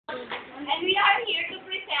And we are here to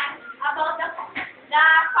present about the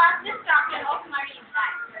fast destruction of marine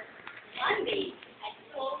life. One day, I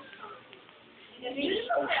saw in the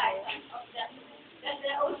beautiful horizon of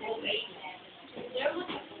the ocean wasteland, there was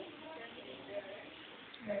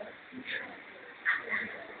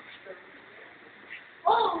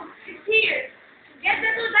oh, it's here! Get the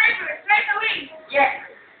two divers right away! Yes.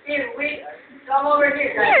 Here, wait. Come over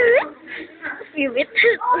here, guys. Spirit.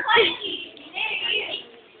 Oh, finally!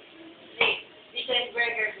 This is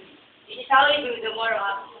burger. This is how we do the more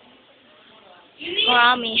of. You need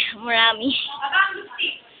Marami. a bamboo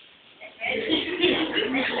stick. And any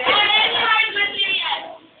hard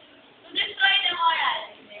material to destroy the moral.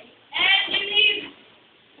 And you need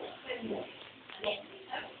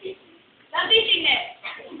the fishing net.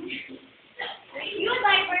 You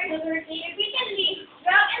divers repeatedly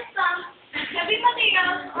grab and stump heavy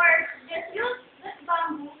materials or just use this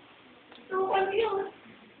bamboo to confuse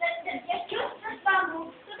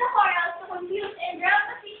to the corals to confuse and grab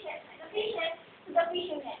the fishes to the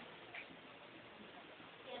fishing net.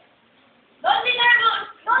 Don't be nervous.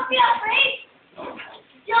 Don't be afraid.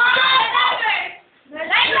 John, the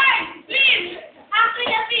divers, please, after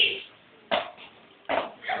the fish.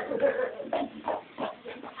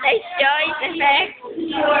 Nice choice, effect.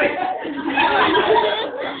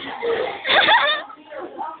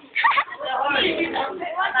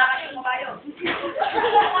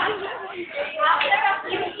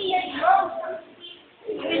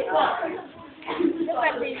 Good job.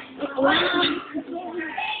 Well done.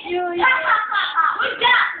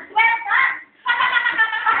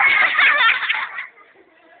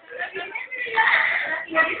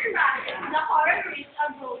 The coral reefs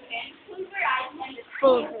are broken, pulverized,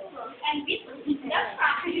 and with the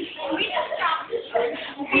structure,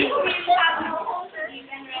 people will have no home to live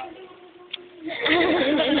and rest.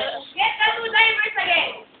 Get the two divers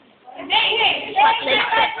again. Hey.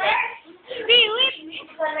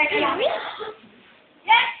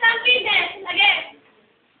 Yes, some business again.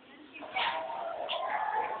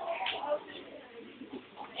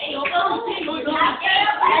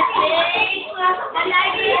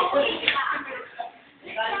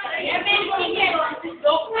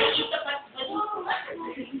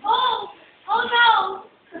 Oh no!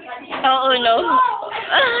 Oo, no.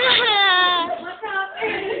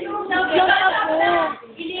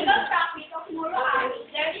 Illegal traffic of Muruhan.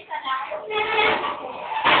 There is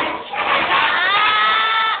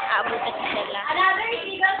another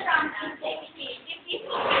illegal traffic technique. If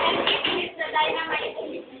it is the dynamite.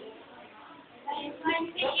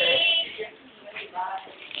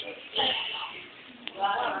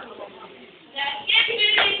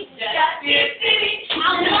 Just keep spinning.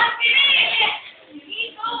 I'm not spinning.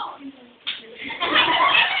 Keep going.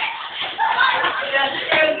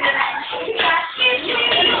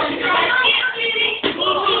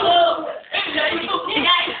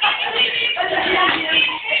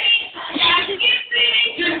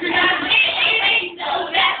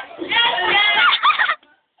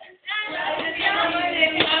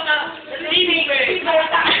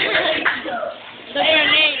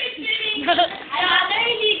 Another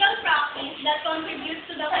illegal practice that contributes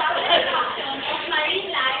to the fast destruction of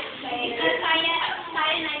marine life is the cyanide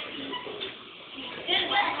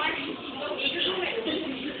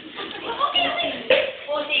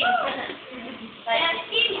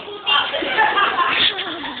tea.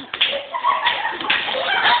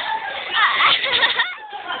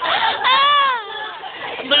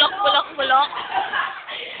 Bulok.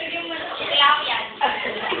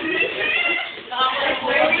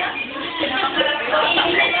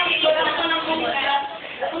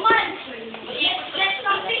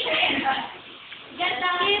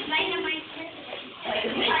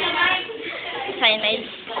 Cyanide.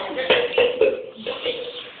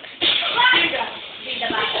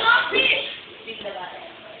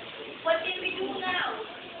 What can we do now?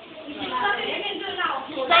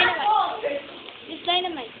 Use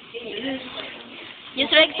dynamite.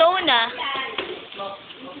 Use Rexona.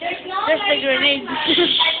 There's no Just the grenade.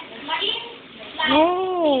 No.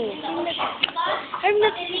 I'm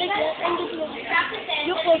not like that. I'm just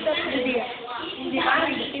you hold up the beer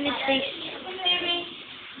in its face.